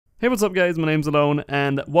Hey, what's up guys, my name's Alone,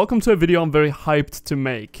 and welcome to a video I'm very hyped to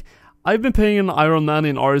make. I've been playing an Iron Man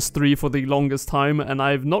in RS3 for the longest time, and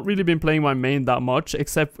I've not really been playing my main that much,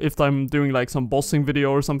 except if I'm doing like some bossing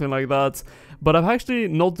video or something like that. But I've actually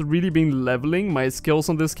not really been leveling my skills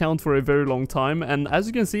on this count for a very long time, and as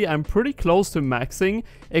you can see, I'm pretty close to maxing,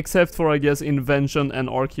 except for I guess Invention and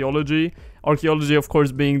Archaeology. Archaeology of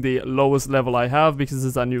course being the lowest level I have because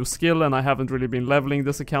it's a new skill and I haven't really been leveling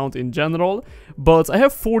this account in general. But I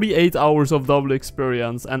have 48 hours of double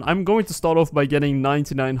experience and I'm going to start off by getting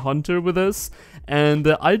 99 Hunter with this. And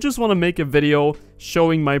I just want to make a video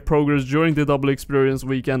showing my progress during the double experience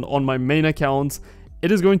weekend on my main account.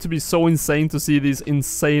 It is going to be so insane to see these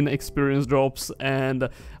insane experience drops, and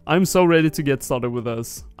I'm so ready to get started with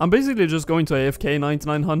this. I'm basically just going to AFK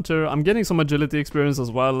 99 Hunter. I'm getting some agility experience as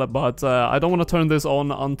well, but I don't want to turn this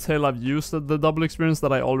on until I've used the double experience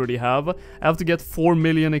that I already have. I have to get 4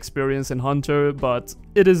 million experience in Hunter, but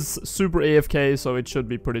it is super AFK, so it should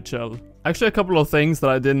be pretty chill. Actually, a couple of things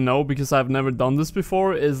that I didn't know because I've never done this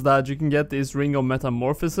before is that you can get this Ring of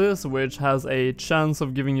Metamorphosis, which has a chance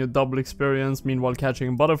of giving you double experience meanwhile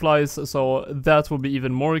catching butterflies, so that will be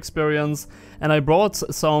even more experience. And I brought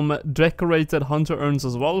some decorated hunter urns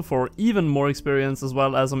as well for even more experience, as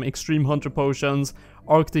well as some extreme hunter potions,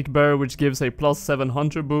 Arctic Bear, which gives a +7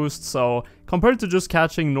 hunter boost, so compared to just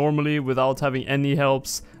catching normally without having any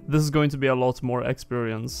helps, this is going to be a lot more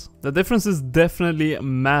experience. The difference is definitely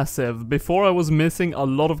massive. Before I was missing a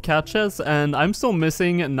lot of catches, and I'm still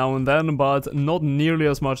missing now and then, but not nearly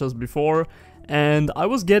as much as before. And I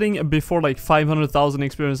was getting before like 500,000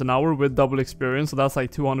 experience an hour with double experience, so that's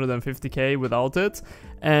like 250k without it.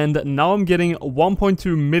 And now I'm getting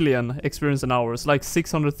 1.2 million experience an hour, so like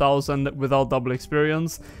 600,000 without double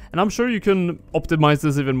experience. And I'm sure you can optimize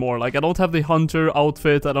this even more. Like I don't have the hunter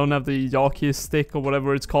outfit, I don't have the Yaki stick or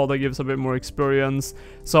whatever it's called that gives a bit more experience.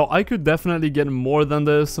 So I could definitely get more than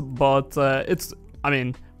this, but I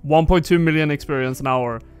mean, 1.2 million experience an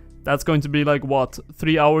hour. That's going to be like, what,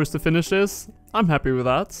 3 hours to finish this? I'm happy with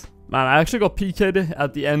that. Man, I actually got PK'd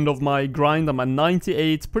at the end of my grind. I'm at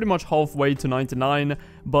 98, pretty much halfway to 99.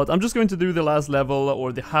 But I'm just going to do the last level,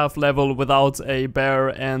 or the half level, without a bear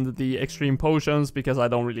and the extreme potions, because I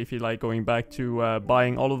don't really feel like going back to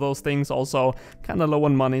buying all of those things. Also, kind of low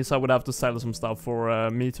on money, so I would have to sell some stuff for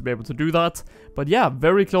me to be able to do that. But yeah,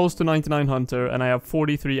 very close to 99 Hunter, and I have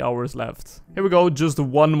 43 hours left. Here we go, just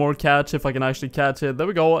one more catch, if I can actually catch it. There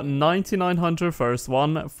we go, 99 Hunter, first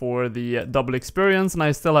one for the double experience, and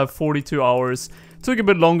I still have 42 hours. Took a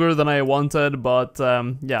bit longer than I wanted, but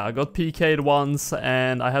yeah, I got PK'd once,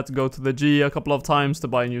 and I had to go to the G a couple of times to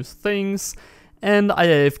buy new things, and I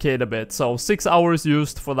AFK'd a bit, so 6 hours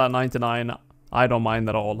used for that 99. I don't mind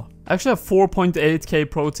at all. I actually have 4.8k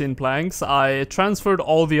protein planks. I transferred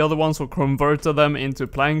all the other ones or converted them into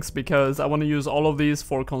planks because I want to use all of these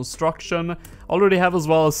for construction. Already have as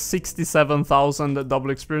well as 67,000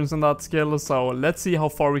 double experience in that skill, so let's see how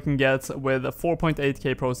far we can get with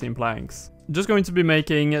 4.8k protein planks. Just going to be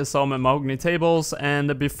making some mahogany tables,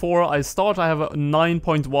 and before I start I have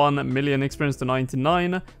 9.1 million experience to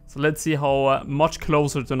 99, so let's see how much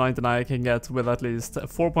closer to 99 I can get with at least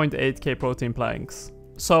 4.8k protein planks.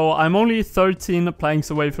 So I'm only 13 planks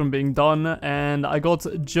away from being done, and I got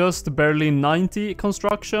just barely 90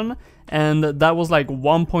 construction, and that was like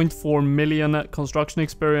 1.4 million construction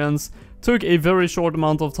experience. Took a very short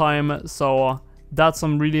amount of time, so that's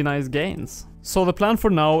some really nice gains. So the plan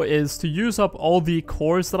for now is to use up all the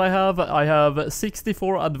cores that I have. I have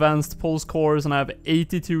 64 advanced pulse cores and I have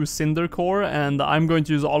 82 cinder core, and I'm going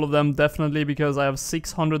to use all of them definitely because I have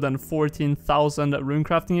 614,000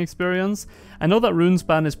 runecrafting experience. I know that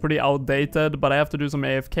runespan is pretty outdated, but I have to do some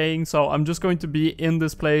AFKing, so I'm just going to be in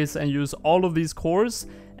this place and use all of these cores.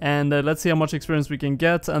 And let's see how much experience we can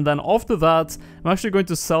get, and then after that I'm actually going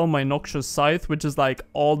to sell my Noxious Scythe, which is like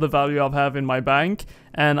all the value I have in my bank,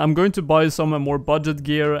 and I'm going to buy some more budget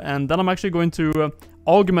gear, and then I'm actually going to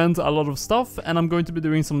augment a lot of stuff, and I'm going to be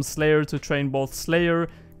doing some Slayer to train both Slayer,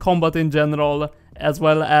 combat in general, as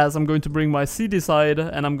well as I'm going to bring my CD side,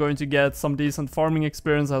 and I'm going to get some decent farming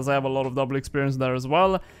experience as I have a lot of double experience there as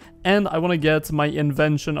well. And I want to get my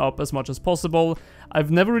invention up as much as possible.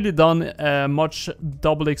 I've never really done much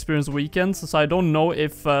double experience weekends, so I don't know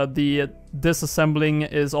if the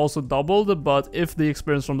disassembling is also doubled, but if the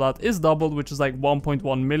experience from that is doubled, which is like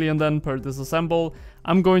 1.1 million then per disassemble,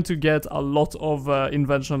 I'm going to get a lot of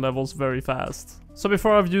invention levels very fast. So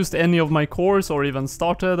before I've used any of my cores or even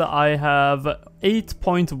started, I have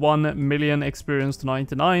 8.1 million experience to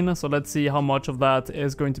 99, so let's see how much of that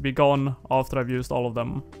is going to be gone after I've used all of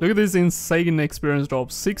them. Look at this insane experience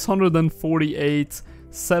drop, 648,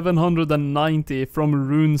 790 from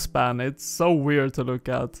RuneSpan. It's so weird to look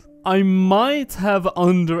at. I might have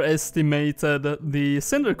underestimated the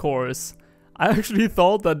Cinder cores. I actually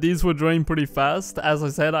thought that these would drain pretty fast. As I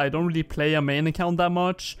said, I don't really play a main account that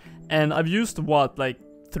much, and I've used what, like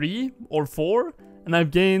 3 or 4? And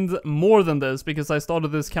I've gained more than this because I started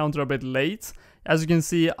this counter a bit late. As you can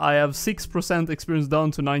see, I have 6% experience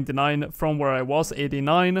down to 99 from where I was,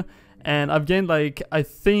 89. And I've gained like, I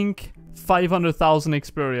think, 500,000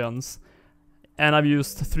 experience. And I've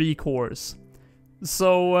used 3 cores.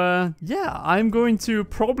 So, yeah, I'm going to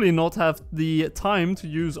probably not have the time to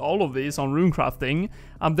use all of these on runecrafting.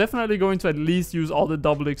 I'm definitely going to at least use all the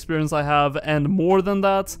double experience I have, and more than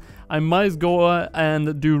that, I might go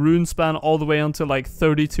and do RuneSpan all the way until like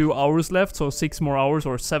 32 hours left, so 6 more hours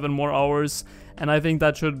or 7 more hours. And I think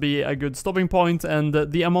that should be a good stopping point, and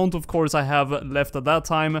the amount of cores I have left at that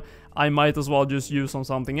time, I might as well just use on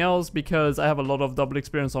something else, because I have a lot of double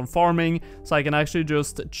experience on farming, so I can actually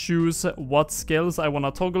just choose what skills I want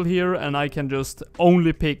to toggle here, and I can just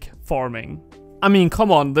only pick farming. I mean,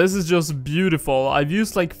 come on, this is just beautiful. I've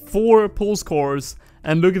used like 4 pulse cores,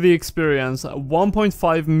 and look at the experience,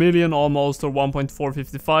 1.5 million almost, or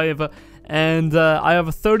 1.455. And I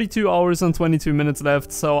have 32 hours and 22 minutes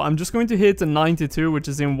left, so I'm just going to hit 92, which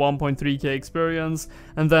is in 1.3k experience.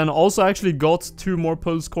 And then also actually got 2 more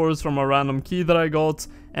pulse cores from a random key that I got,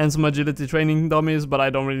 and some agility training dummies, but I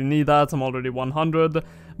don't really need that, I'm already 100.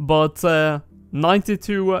 But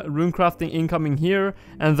 92 runecrafting incoming here,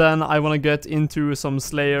 and then I want to get into some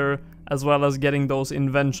Slayer, as well as getting those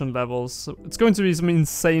invention levels. It's going to be some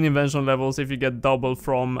insane invention levels if you get double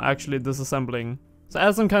from actually disassembling. So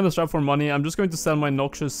as I'm kind of strapped for money, I'm just going to sell my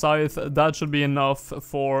Noxious Scythe. That should be enough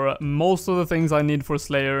for most of the things I need for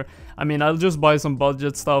Slayer. I mean, I'll just buy some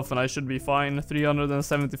budget stuff and I should be fine.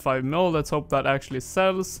 375 mil, let's hope that actually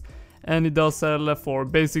sells. And it does sell for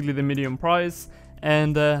basically the medium price.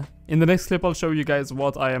 And in the next clip I'll show you guys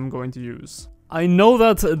what I am going to use. I know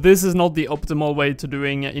that this is not the optimal way to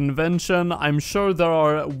doing invention. I'm sure there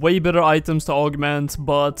are way better items to augment,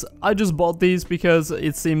 but I just bought these because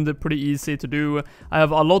it seemed pretty easy to do. I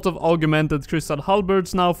have a lot of augmented crystal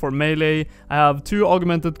halberds now for melee. I have 2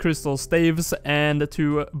 augmented crystal staves and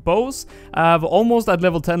 2 bows. I have almost at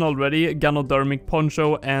level 10 already, Ganodermic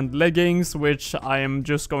poncho and leggings, which I am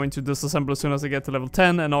just going to disassemble as soon as I get to level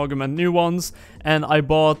 10 and augment new ones. And I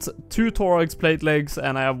bought 2 thorax plate legs,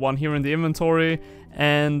 and I have 1 here in the inventory,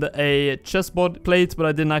 and a chest plate, but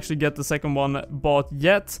I didn't actually get the second one bought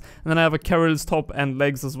yet. And then I have a Carol's top and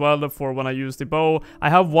legs as well for when I use the bow.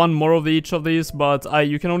 I have 1 more of each of these, but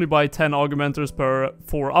you can only buy 10 augmenters per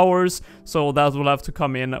 4 hours, so that will have to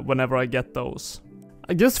come in whenever I get those.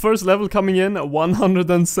 I guess first level coming in,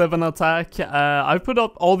 107 attack. I've put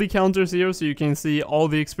up all the counters here so you can see all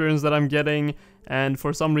the experience that I'm getting. And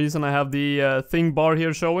for some reason I have the thing bar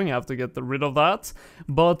here showing, I have to get rid of that.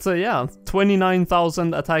 But yeah,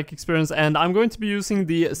 29,000 attack experience, and I'm going to be using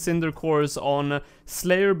the Cinder cores on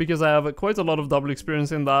Slayer because I have quite a lot of double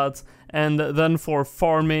experience in that. And then for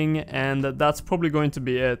farming, and that's probably going to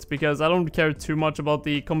be it, because I don't care too much about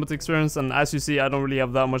the combat experience, and as you see I don't really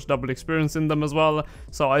have that much double experience in them as well.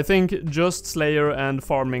 So I think just Slayer and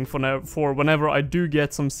farming for whenever I do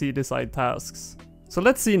get some CD side tasks. So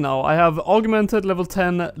let's see now, I have augmented level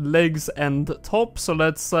 10 legs and top, so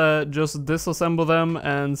let's just disassemble them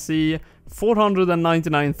and see.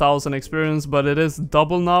 499,000 experience, but it is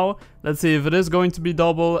double now. Let's see if it is going to be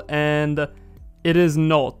double, and it is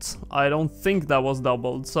not. I don't think that was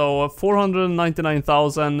doubled, so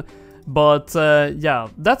 499,000. But yeah,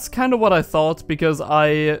 that's kind of what I thought, because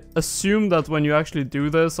I assumed that when you actually do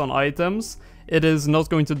this on items, it is not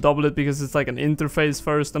going to double it because it's like an interface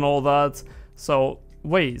first and all that. So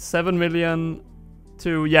wait, 7 million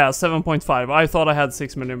to, yeah, 7.5. I thought I had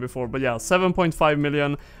 6 million before, but yeah, 7.5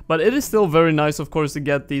 million. But it is still very nice, of course, to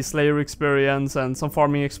get the Slayer experience and some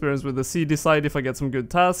farming experience with the CD side if I get some good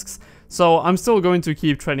tasks. So I'm still going to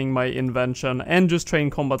keep training my invention and just train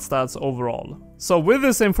combat stats overall. So with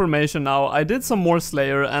this information now, I did some more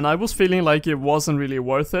Slayer and I was feeling like it wasn't really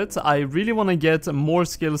worth it. I really want to get more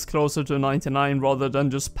skills closer to 99 rather than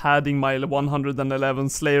just padding my 111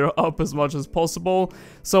 Slayer up as much as possible.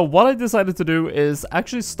 So what I decided to do is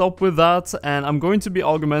actually stop with that, and I'm going to be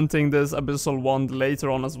augmenting this Abyssal Wand later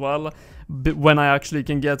on as well, when I actually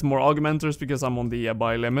can get more augmenters, because I'm on the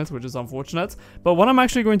buy limit, which is unfortunate. But what I'm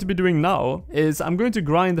actually going to be doing now is I'm going to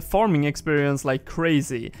grind the farming experience like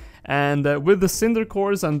crazy. And with the Cinder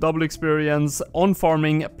cores and double experience on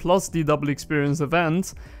farming plus the double experience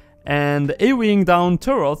event, and AoEing down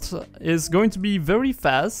Turret is going to be very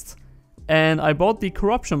fast. And I bought the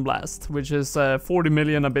Corruption Blast, which is a 40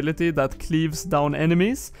 million ability that cleaves down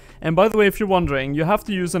enemies. And by the way, if you're wondering, you have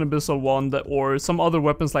to use an Abyssal Wand or some other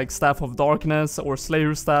weapons like Staff of Darkness or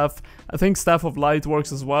Slayer Staff. I think Staff of Light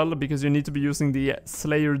works as well, because you need to be using the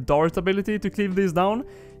Slayer Dart ability to cleave these down.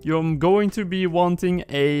 You're going to be wanting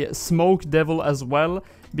a Smoke Devil as well,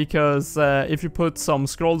 because if you put some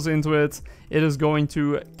scrolls into it, it is going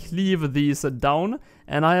to cleave these down.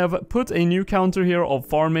 And I have put a new counter here of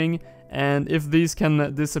farming, and if these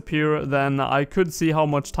can disappear, then I could see how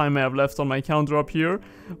much time I have left on my counter up here.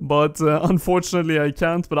 But unfortunately I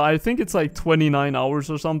can't, but I think it's like 29 hours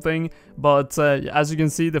or something. But as you can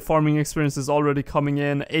see, the farming experience is already coming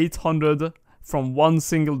in 800 from one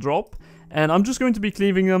single drop. And I'm just going to be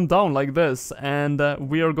cleaving them down like this, and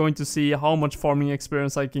we are going to see how much farming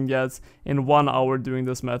experience I can get in 1 hour doing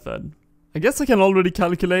this method. I guess I can already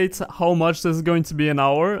calculate how much this is going to be an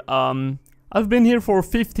hour. I've been here for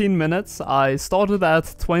 15 minutes. I started at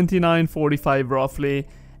 29:45 roughly,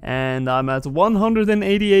 and I'm at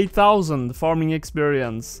 188,000 farming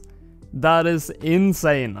experience. That is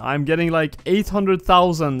insane. I'm getting like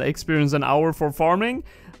 800,000 experience an hour for farming.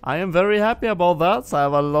 I am very happy about that. I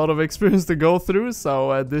have a lot of experience to go through,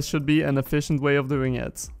 so this should be an efficient way of doing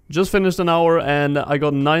it. Just finished an hour and I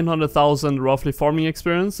got 900,000 roughly farming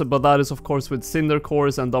experience, but that is of course with Cinder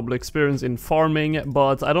cores and double experience in farming,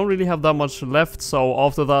 but I don't really have that much left, so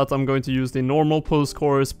after that I'm going to use the normal pulse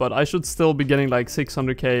cores, but I should still be getting like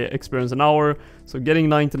 600k experience an hour, so getting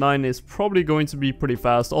 99 is probably going to be pretty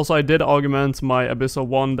fast. Also, I did augment my Abyssal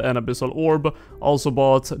Wand and Abyssal Orb, also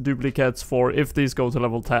bought duplicates for if these go to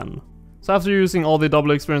level 10. So after using all the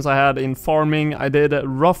double experience I had in farming, I did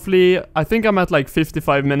roughly, I think I'm at like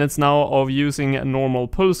 55 minutes now of using normal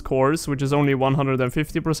pulse cores, which is only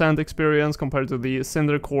 150% experience compared to the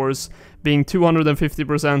Cinder cores being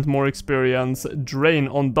 250% more experience drain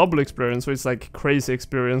on double experience, so it's like crazy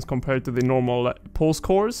experience compared to the normal pulse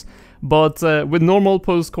cores. But with normal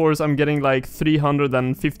pulse cores I'm getting like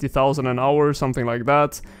 350,000 an hour, something like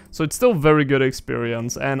that, so it's still very good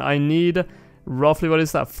experience, and I need roughly, what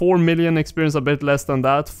is that, 4 million experience, a bit less than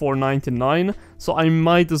that, for 99, so I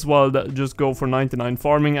might as well just go for 99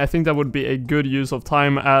 farming. I think that would be a good use of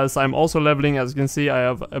time, as I'm also leveling. As you can see, I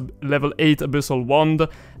have a level 8 Abyssal Wand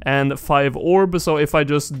and 5 Orb, so if I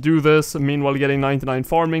just do this, meanwhile getting 99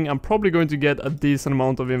 farming, I'm probably going to get a decent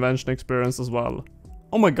amount of invention experience as well.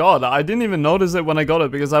 Oh my god, I didn't even notice it when I got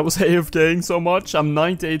it because I was AFKing so much. I'm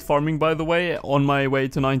 98 farming, by the way, on my way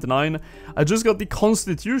to 99. I just got the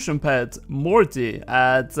Constitution pet, Morty,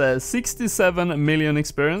 at 67 million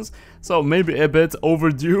experience. So maybe a bit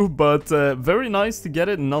overdue, but very nice to get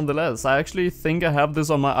it nonetheless. I actually think I have this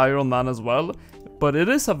on my Iron Man as well. But it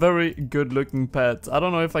is a very good looking pet. I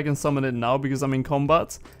don't know if I can summon it now because I'm in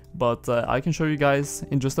combat, but I can show you guys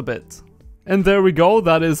in just a bit. And there we go,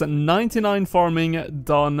 that is 99 farming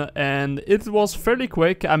done, and it was fairly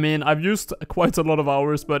quick. I mean, I've used quite a lot of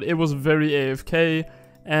hours, but it was very AFK.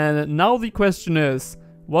 And now the question is,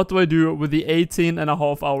 what do I do with the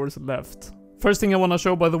 18.5 hours left? First thing I want to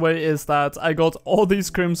show, by the way, is that I got all these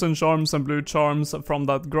Crimson Charms and Blue Charms from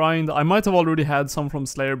that grind. I might have already had some from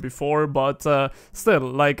Slayer before, but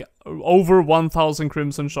still, like, over 1,000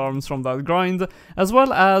 Crimson Charms from that grind, as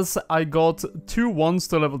well as I got 2 wands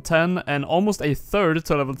to level 10 and almost a third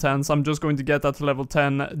to level 10, so I'm just going to get that to level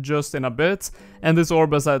 10 just in a bit. And this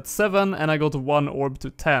orb is at 7, and I got 1 orb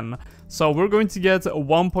to 10. So we're going to get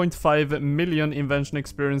 1.5 million invention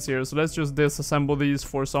experience here, so let's just disassemble these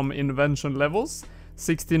for some invention levels.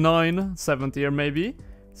 69, 70 or maybe.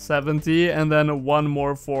 70, and then one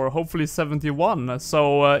more for hopefully 71.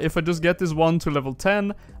 So if I just get this one to level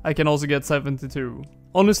 10, I can also get 72.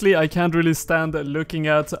 Honestly, I can't really stand looking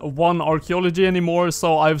at one archaeology anymore,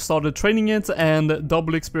 so I've started training it, and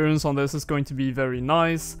double experience on this is going to be very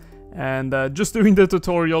nice. And just doing the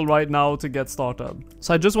tutorial right now to get started.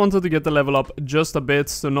 So I just wanted to get the level up just a bit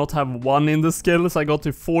to not have 1 in the skills. I got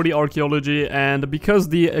to 40 archaeology, and because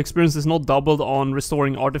the experience is not doubled on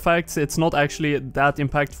restoring artifacts, it's not actually that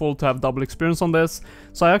impactful to have double experience on this.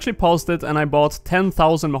 So I actually paused it and I bought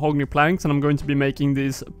 10,000 mahogany planks, and I'm going to be making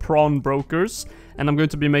these prawn brokers. And I'm going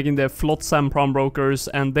to be making the Flotsam prawn brokers,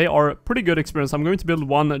 and they are pretty good experience. I'm going to build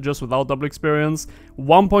one just without double experience,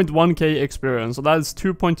 1.1k experience, so that is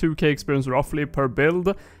 2.2k experience roughly per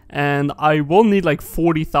build, and I will need like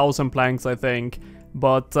 40,000 planks, I think,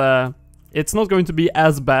 but it's not going to be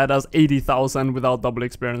as bad as 80,000 without double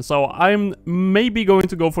experience, so I'm maybe going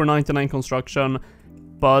to go for 99 construction.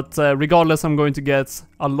 But regardless, I'm going to get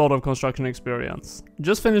a lot of construction experience.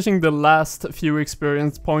 Just finishing the last few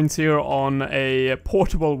experience points here on a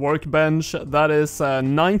portable workbench. That is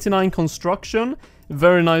 99 construction,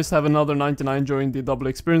 very nice to have another 99 during the double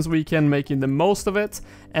experience weekend, making the most of it.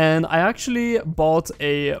 And I actually bought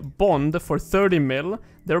a bond for 30 mil.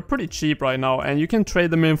 They're pretty cheap right now, and you can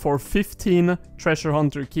trade them in for 15 treasure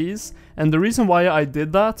hunter keys. And the reason why I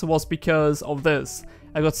did that was because of this.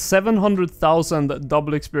 I got 700,000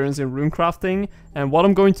 double experience in runecrafting, and what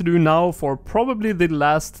I'm going to do now for probably the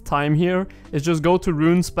last time here is just go to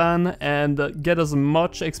RuneSpan and get as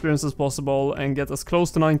much experience as possible and get as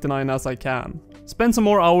close to 99 as I can. Spend some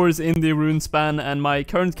more hours in the RuneSpan, and my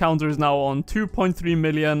current counter is now on 2.3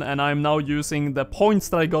 million, and I'm now using the points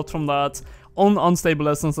that I got from that on unstable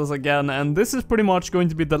essences again, and this is pretty much going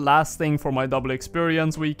to be the last thing for my double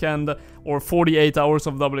experience weekend, or 48 hours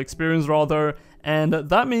of double experience rather. And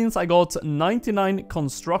that means I got 99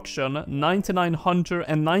 construction, 99 hunter,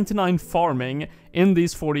 and 99 farming in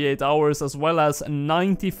these 48 hours, as well as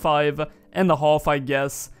 95.5, I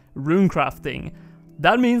guess, runecrafting.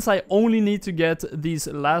 That means I only need to get these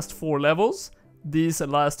last 4 levels, these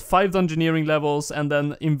last 5 dungeoneering levels, and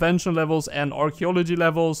then invention levels and archaeology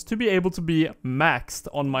levels to be able to be maxed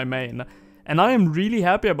on my main. And I am really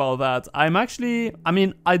happy about that. I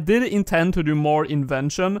mean, I did intend to do more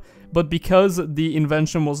invention, but because the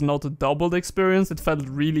invention was not a doubled experience, it felt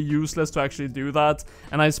really useless to actually do that.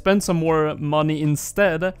 And I spent some more money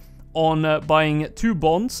instead on buying 2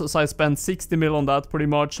 bonds, so I spent 60 mil on that pretty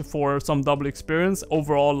much for some double experience.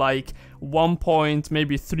 Overall, like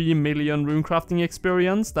 1.3 million runecrafting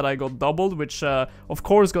experience that I got doubled, which of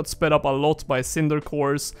course got sped up a lot by Cinder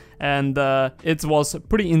cores, and it was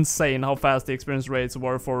pretty insane how fast the experience rates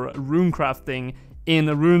were for runecrafting in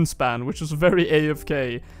a RuneSpan, which was very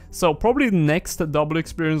AFK. So probably the next double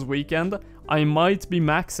experience weekend I might be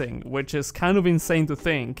maxing, which is kind of insane to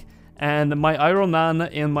think. And my Iron Man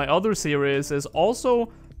in my other series is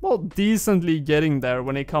also, well, decently getting there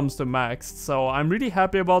when it comes to maxed. So I'm really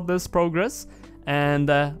happy about this progress, and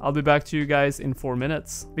I'll be back to you guys in 4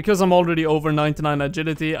 minutes. Because I'm already over 99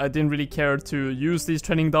 agility, I didn't really care to use these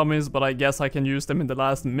training dummies, but I guess I can use them in the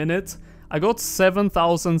last minute. I got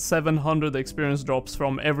 7,700 experience drops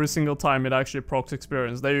from every single time it actually procs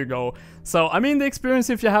experience. There you go. So, I mean, the experience,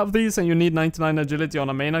 if you have these and you need 99 agility on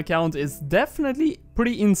a main account, is definitely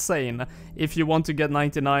pretty insane. If you want to get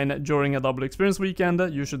 99 during a double experience weekend,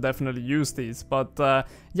 you should definitely use these. But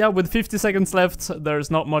yeah, with 50 seconds left,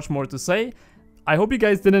 there's not much more to say. I hope you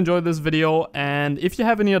guys did enjoy this video, and if you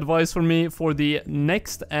have any advice for me for the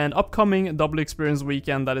next and upcoming double experience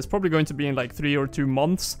weekend that is probably going to be in like 3 or 2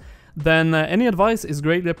 months, then any advice is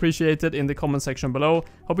greatly appreciated in the comment section below.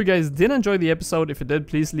 Hope you guys did enjoy the episode. If you did,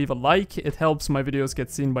 please leave a like. It helps my videos get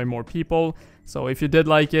seen by more people. So if you did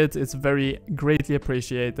like it, it's very greatly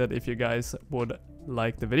appreciated if you guys would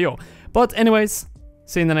like the video. But anyways,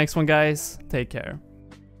 see you in the next one, guys. Take care.